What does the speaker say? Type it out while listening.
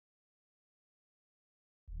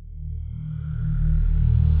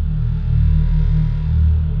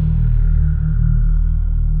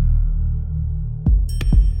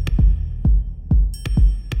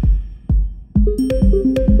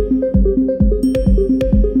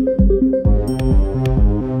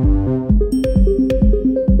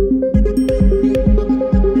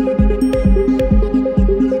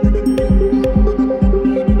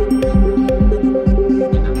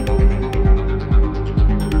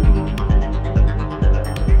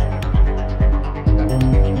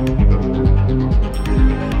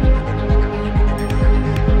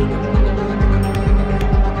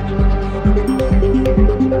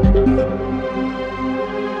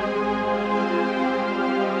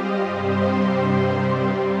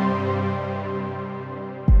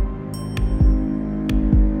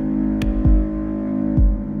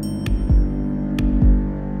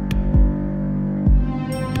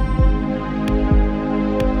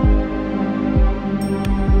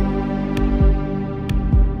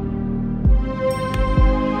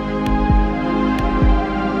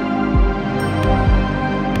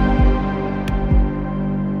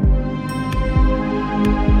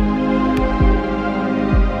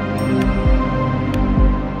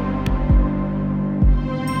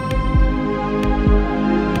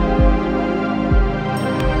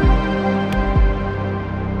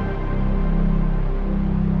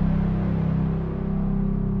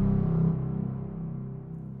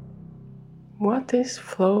What is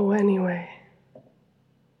flow anyway?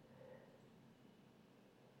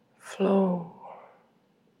 Flow.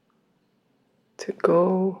 To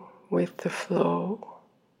go with the flow.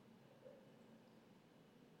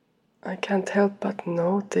 I can't help but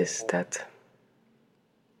notice that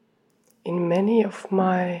in many of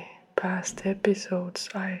my past episodes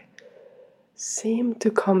I seem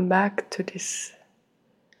to come back to this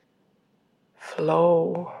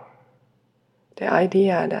flow. The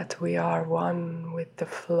idea that we are one with the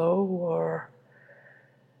flow, or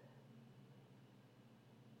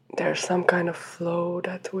there's some kind of flow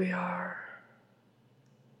that we are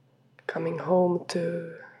coming home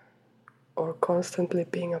to or constantly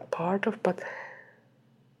being a part of, but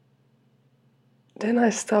then I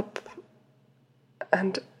stop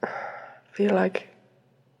and feel like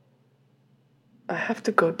I have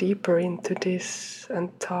to go deeper into this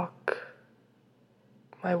and talk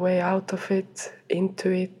my way out of it,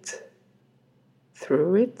 into it,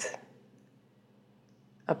 through it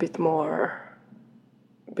a bit more,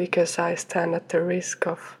 because I stand at the risk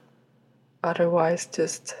of otherwise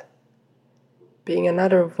just being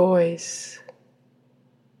another voice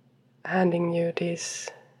handing you these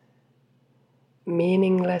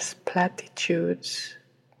meaningless platitudes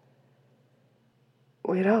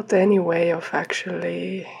without any way of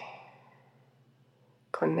actually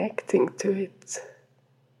connecting to it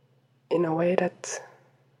in a way that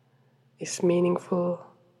is meaningful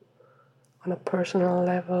on a personal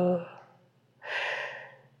level.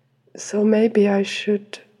 So maybe I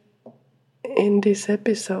should, in this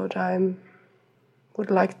episode, I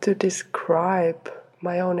would like to describe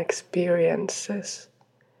my own experiences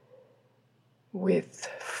with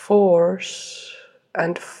force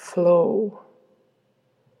and flow,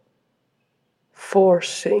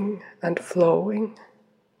 forcing and flowing.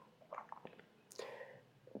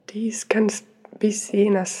 These can be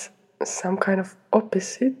seen as some kind of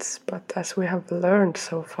opposites, but as we have learned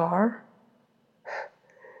so far,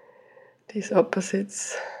 these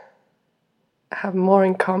opposites have more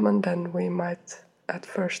in common than we might at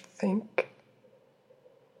first think.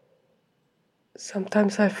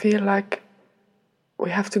 Sometimes I feel like we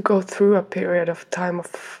have to go through a period of time of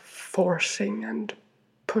forcing and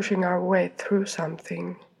pushing our way through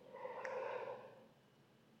something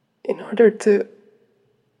in order to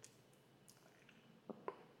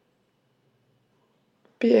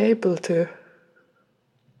be able to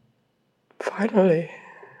finally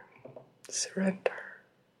surrender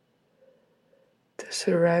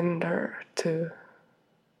to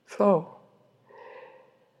flow.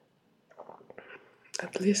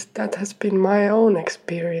 At least that has been my own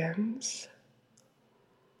experience.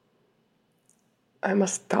 I'm a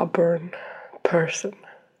stubborn person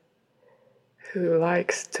who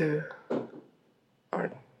likes to,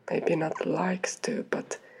 or maybe not likes to,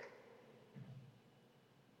 but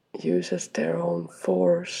uses their own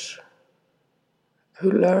force,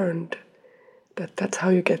 who learned that that's how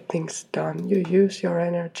you get things done. You use your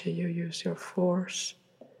energy, you use your force,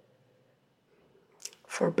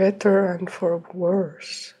 for better and for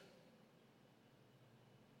worse.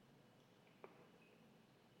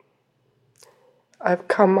 I've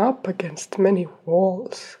come up against many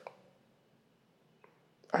walls.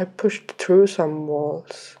 I pushed through some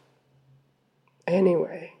walls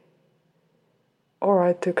anyway. Or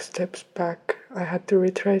I took steps back. I had to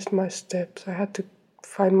retrace my steps. I had to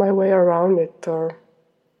find my way around it, or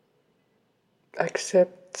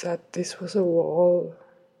accept that this was a wall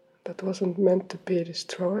that wasn't meant to be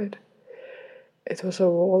destroyed. It was a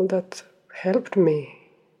wall that helped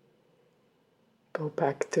me go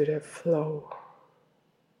back to the flow.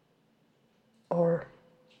 Or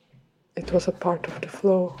it was a part of the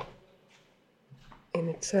flow in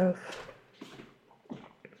itself.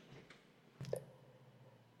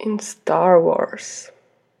 In Star Wars,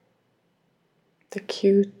 the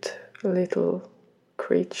cute little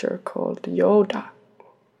creature called Yoda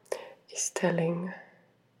is telling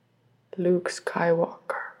Luke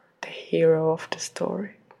Skywalker, the hero of the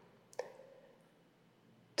story,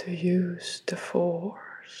 to use the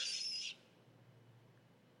Force.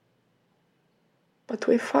 But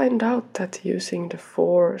we find out that using the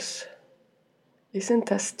Force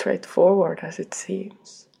isn't as straightforward as it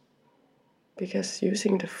seems, because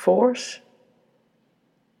using the Force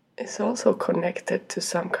is also connected to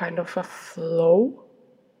some kind of a flow,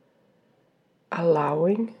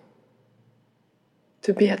 allowing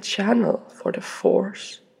to be a channel for the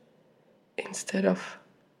Force instead of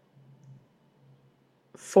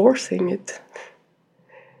forcing it.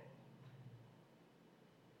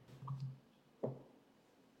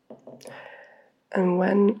 And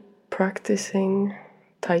when practicing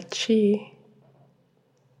Tai Chi,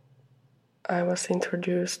 I was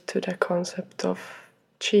introduced to the concept of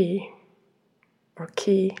chi or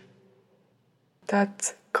ki.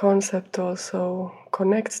 That concept also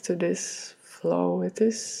connects to this flow. It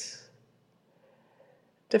is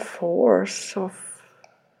the force of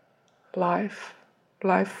life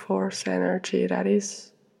force energy that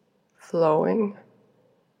is flowing,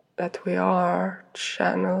 that we are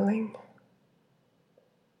channeling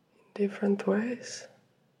in different ways.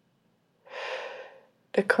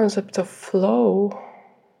 The concept of flow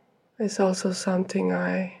is also something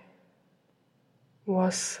I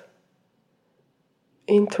was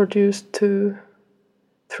introduced to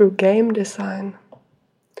through game design.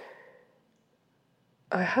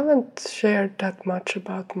 I haven't shared that much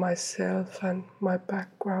about myself and my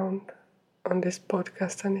background on this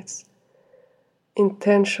podcast, and it's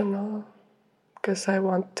intentional because I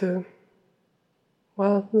want to,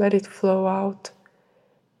 let it flow out.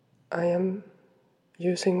 I am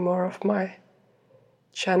using more of my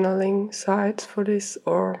channeling sides for this,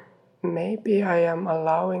 or maybe I am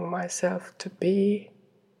allowing myself to be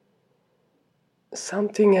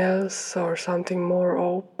something else or something more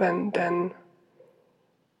open than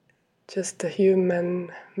just the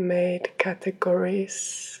human-made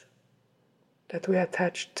categories that we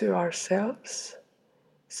attach to ourselves.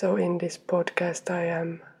 So in this podcast I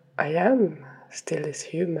am still this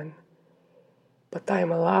human, but I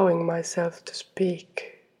am allowing myself to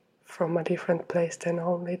speak from a different place than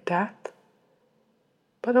only that,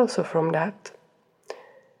 but also from that.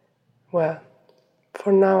 Well,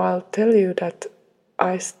 for now I'll tell you that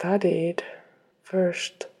I studied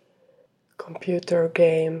first computer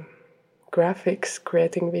game graphics,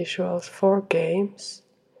 creating visuals for games,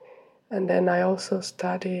 and then I also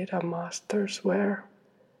studied a master's where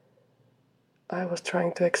I was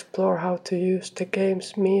trying to explore how to use the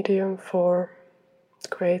games medium for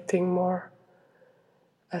creating more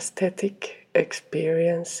aesthetic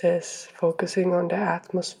experiences, focusing on the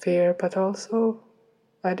atmosphere, but also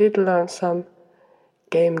I did learn some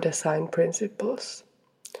game design principles.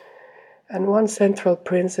 And one central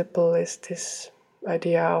principle is this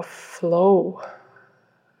idea of flow.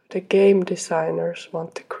 The game designers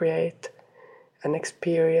want to create an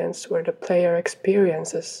experience where the player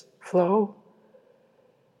experiences flow.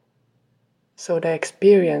 So the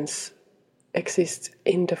experience exists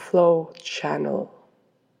in the flow channel.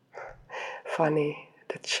 Funny,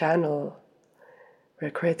 the channel.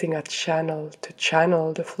 We're creating a channel to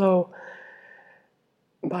channel the flow.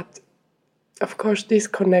 But of course this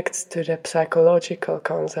connects to the psychological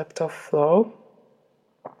concept of flow.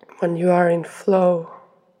 When you are in flow,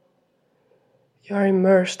 you are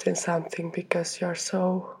immersed in something because you're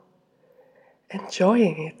so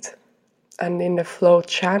enjoying it. And in the flow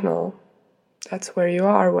channel, that's where you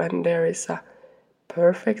are when there is a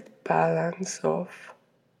perfect balance of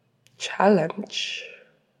challenge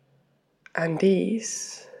and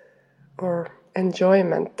ease or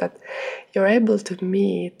enjoyment, that you're able to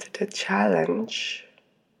meet the challenge,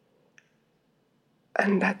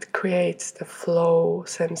 and that creates the flow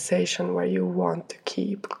sensation where you want to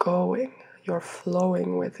keep going. You're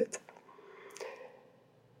flowing with it.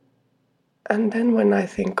 And then when I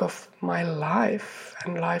think of my life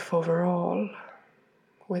and life overall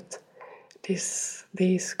with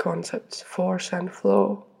these concepts, force and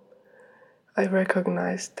flow, I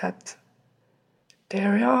recognize that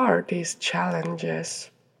there are these challenges,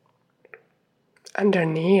 and there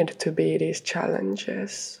need to be these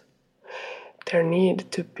challenges. There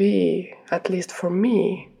need to be, at least for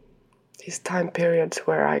me, these time periods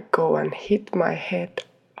where I go and hit my head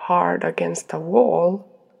hard against a wall,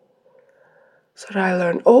 so that I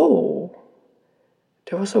learn, oh,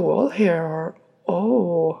 there was a wall here, or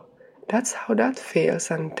oh, that's how that feels,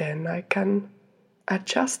 and then I can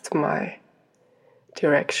adjust my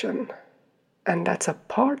direction. And that's a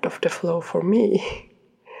part of the flow for me.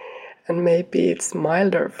 And maybe it's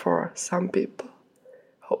milder for some people,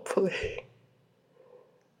 hopefully.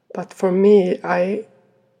 But for me, I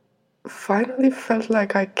finally felt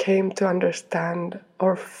like I came to understand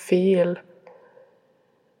or feel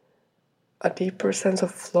a deeper sense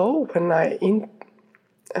of flow when I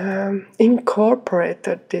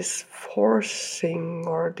incorporated this forcing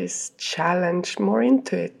or this challenge more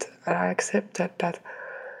into it. I accepted that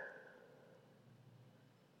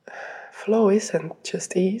flow isn't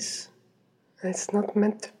just ease. It's not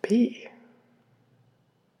meant to be.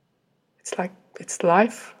 It's like it's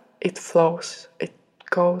life. It flows. It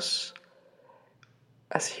goes.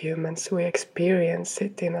 As humans, we experience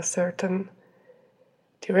it in a certain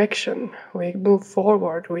direction. We move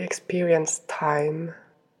forward. We experience time.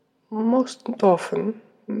 Most often,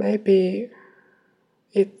 maybe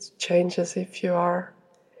it changes if you are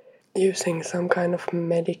using some kind of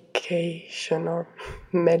medication or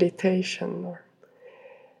meditation, or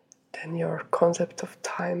then your concept of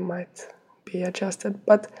time might be adjusted.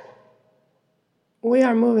 But we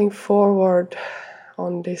are moving forward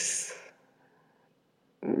on this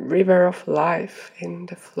river of life in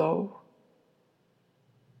the flow,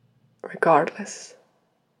 regardless.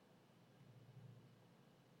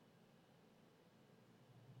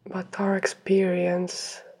 But our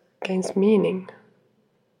experience gains meaning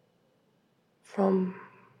from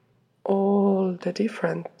all the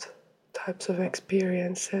different types of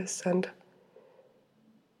experiences. And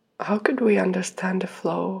how could we understand the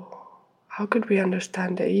flow? How could we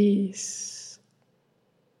understand the ease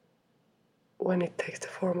when it takes the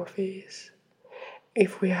form of ease,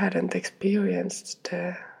 if we hadn't experienced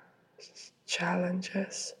the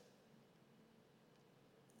challenges?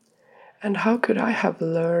 And how could I have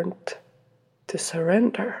learned to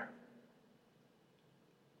surrender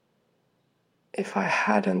if I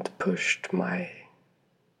hadn't pushed my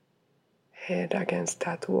head against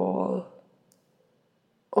that wall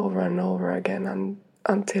over and over again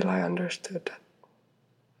until I understood that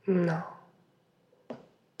no,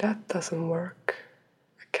 that doesn't work.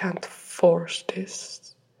 I can't force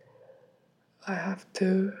this. I have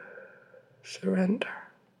to surrender.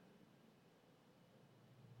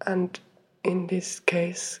 And in this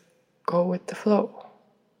case, go with the flow.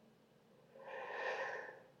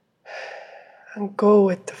 And go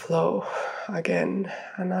with the flow, again,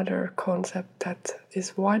 another concept that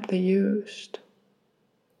is widely used,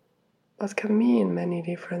 but can mean many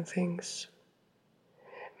different things.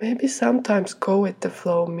 Maybe sometimes go with the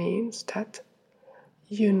flow means that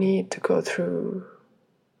you need to go through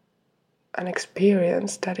an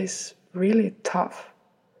experience that is really tough.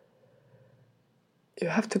 You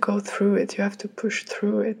have to go through it, you have to push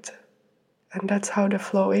through it. And that's how the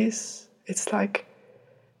flow is. It's like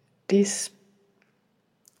this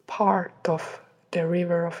part of the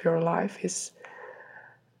river of your life is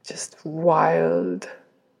just wild,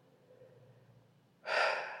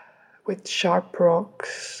 with sharp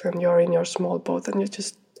rocks, and you're in your small boat and you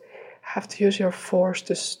just have to use your force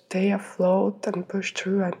to stay afloat and push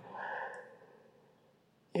through, and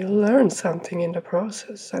you learn something in the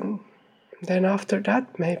process. And then after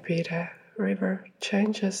that, maybe the river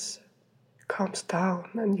changes, calms down,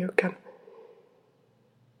 and you can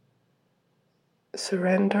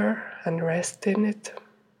surrender and rest in it.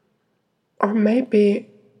 Or maybe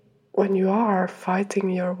when you are fighting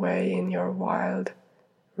your way in your wild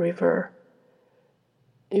river,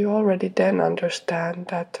 you already then understand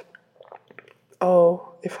that,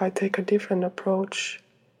 oh, if I take a different approach,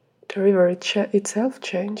 the river itself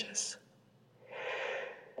changes.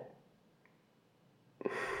 I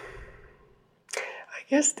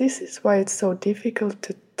guess this is why it's so difficult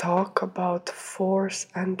to talk about force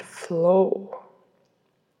and flow.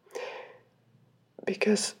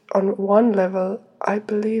 Because on one level, I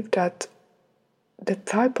believe that the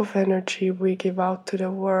type of energy we give out to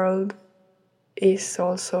the world is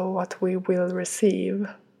also what we will receive.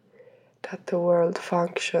 That the world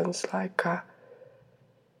functions like a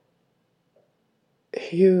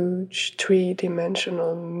huge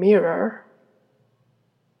three-dimensional mirror.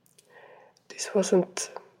 This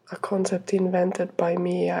wasn't a concept invented by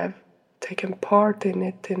me. I've taken part in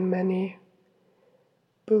it in many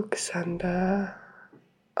books and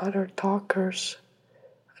other talkers,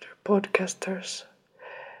 other podcasters.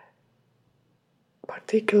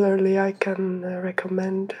 Particularly, I can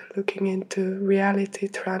recommend looking into reality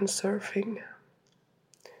transurfing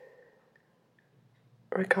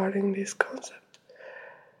regarding this concept.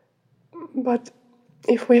 But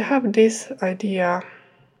if we have this idea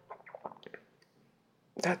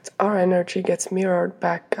that our energy gets mirrored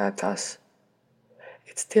back at us,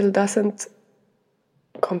 it still doesn't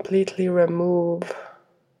completely remove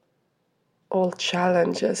all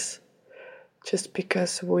challenges just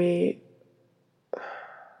because we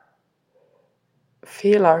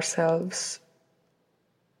feel ourselves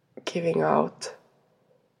giving out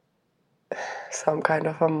some kind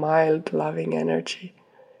of a mild, loving energy.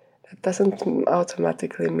 That doesn't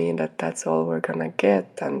automatically mean that that's all we're gonna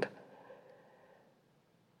get. And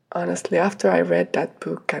honestly, after I read that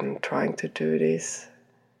book and trying to do these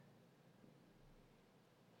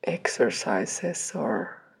exercises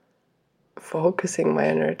or focusing my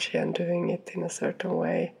energy and doing it in a certain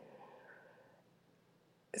way,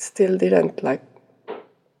 it still didn't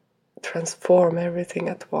transform everything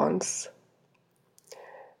at once.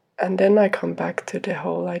 And then I come back to the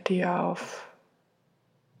whole idea of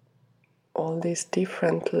all these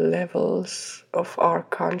different levels of our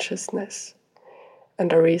consciousness, and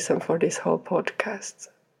the reason for this whole podcast.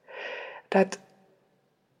 That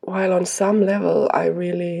while on some level I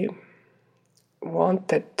really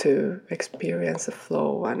wanted to experience the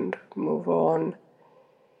flow and move on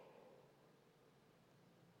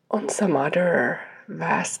some other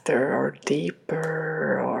vaster or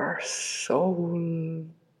deeper or soul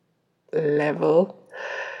level,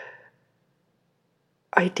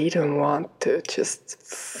 I didn't want to just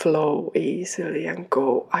flow easily and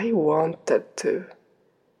go. I wanted to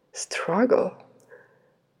struggle.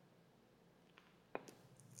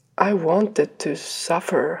 I wanted to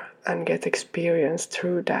suffer and get experience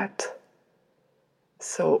through that.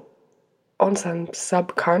 So on some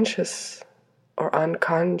subconscious or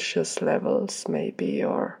unconscious levels maybe,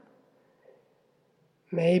 or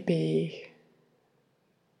maybe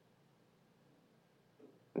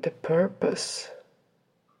the purpose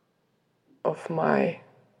of my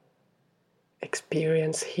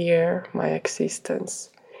experience here, my existence,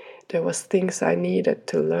 there was things I needed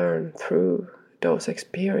to learn through those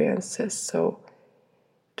experiences, so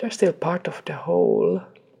they're still part of the whole.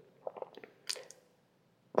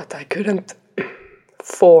 But I couldn't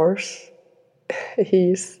force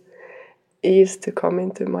ease to come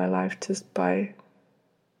into my life just by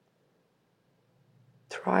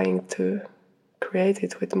trying to create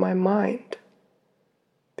it with my mind,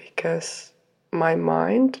 because my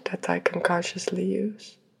mind that I can consciously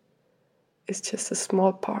use is just a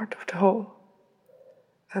small part of the whole,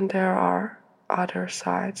 and there are other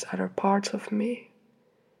sides, other parts of me,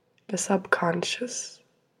 the subconscious,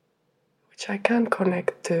 which I can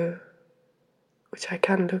connect to, which I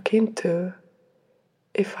can look into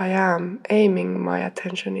if I am aiming my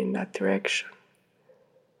attention in that direction,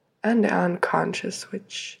 and the unconscious,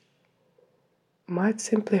 which might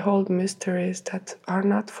simply hold mysteries that are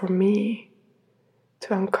not for me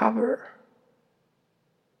to uncover,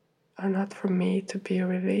 are not for me to be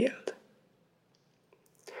revealed.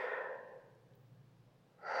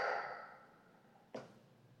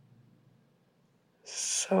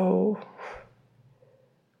 So,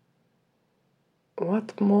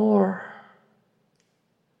 what more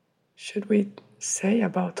should we say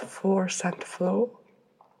about force and flow?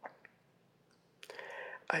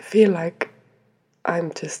 I feel like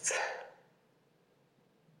I'm just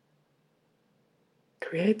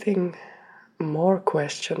creating more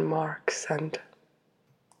question marks, and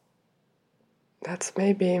that's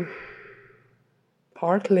maybe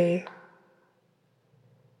partly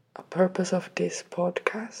a purpose of this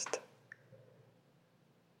podcast,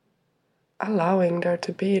 allowing there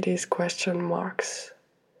to be these question marks,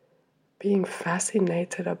 being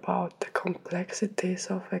fascinated about the complexities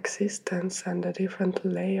of existence and the different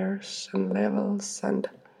layers and levels, and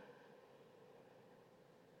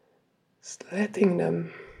letting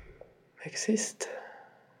them exist,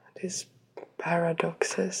 these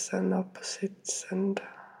paradoxes and opposites and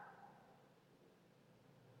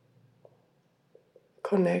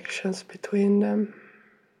connections between them.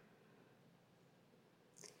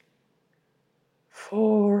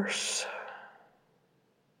 Force.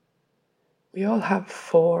 We all have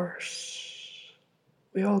force.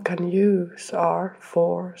 We all can use our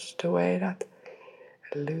force the way that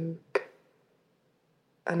Luke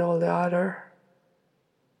and all the other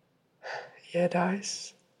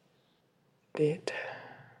Jedis did.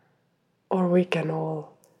 Or we can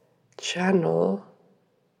all channel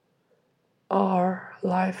our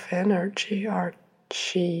life energy, our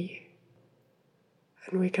chi,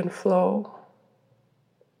 and we can flow.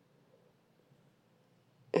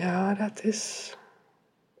 Yeah, that is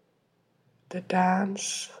the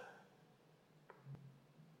dance,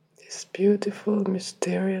 this beautiful,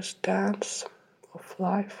 mysterious dance of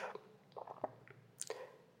life.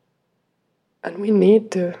 And we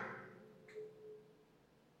need to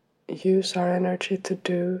use our energy to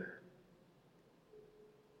do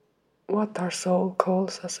what our soul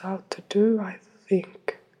calls us out to do, I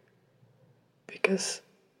think. Because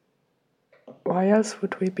why else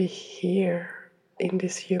would we be here in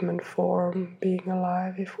this human form, being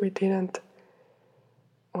alive, if we didn't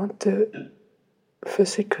want to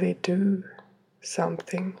physically do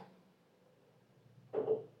something?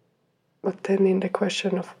 But then in the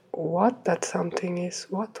question of what that something is,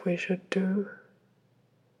 what we should do,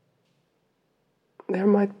 there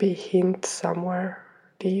might be hints somewhere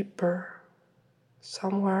deeper,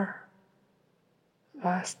 somewhere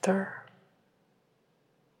vaster,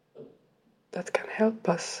 that can help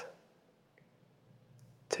us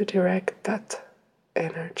to direct that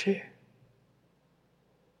energy.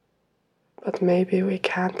 But maybe we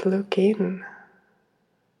can't look in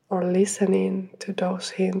or listen in to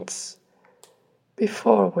those hints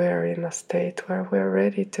before we're in a state where we're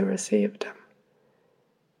ready to receive them,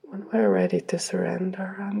 when we're ready to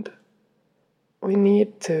surrender and we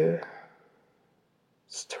need to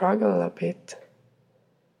struggle a bit,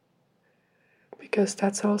 because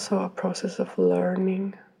that's also a process of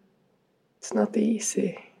learning. It's not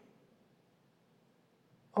easy,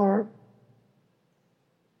 or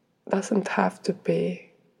doesn't have to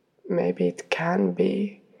be. Maybe it can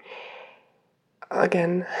be.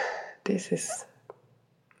 Again, this is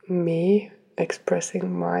me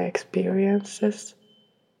expressing my experiences.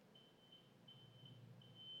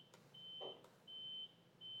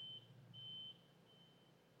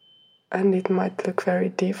 And it might look very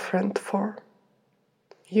different for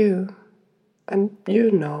you, and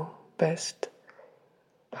you know best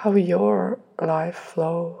how your life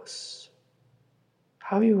flows,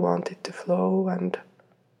 how you want it to flow, and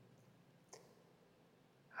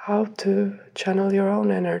how to channel your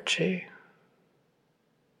own energy.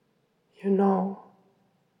 You know,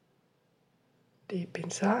 deep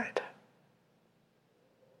inside.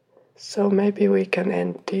 So maybe we can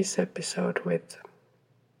end this episode with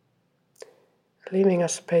leaving a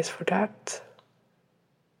space for that,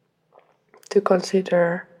 to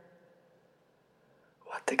consider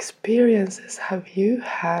what experiences have you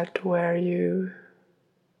had where you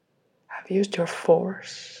have used your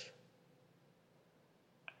force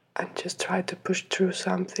and just tried to push through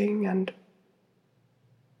something, and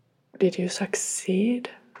did you succeed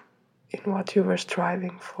in what you were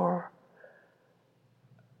striving for?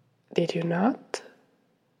 Did you not?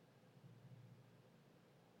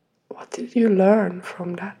 What did you learn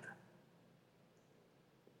from that?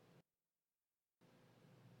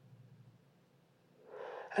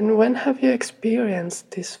 And when have you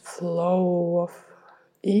experienced this flow of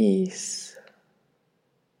ease?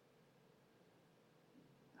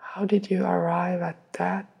 How did you arrive at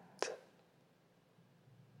that?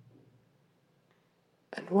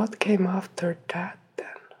 And what came after that then?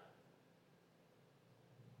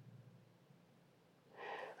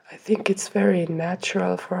 I think it's very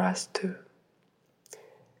natural for us to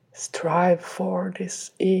strive for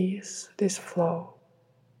this ease, this flow.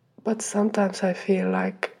 But sometimes I feel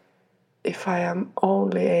like if I am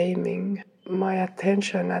only aiming my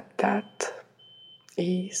attention at that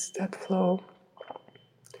ease, that flow,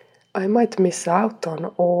 I might miss out on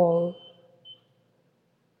all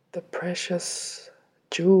the precious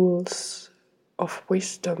jewels of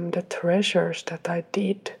wisdom, the treasures that I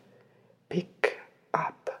did pick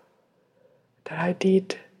up, that I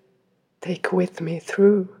did take with me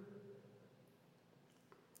through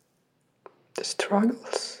the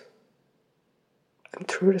struggles and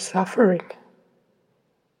through the suffering,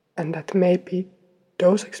 and that maybe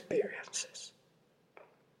those experiences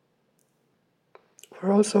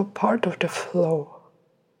were also part of the flow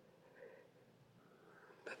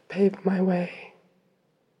that paved my way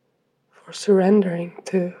for surrendering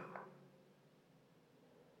to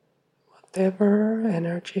whatever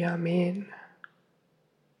energy I'm in,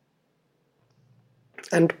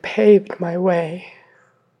 and paved my way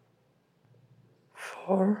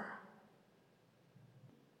for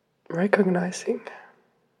recognizing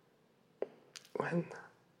when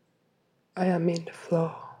I am in the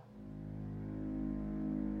flow.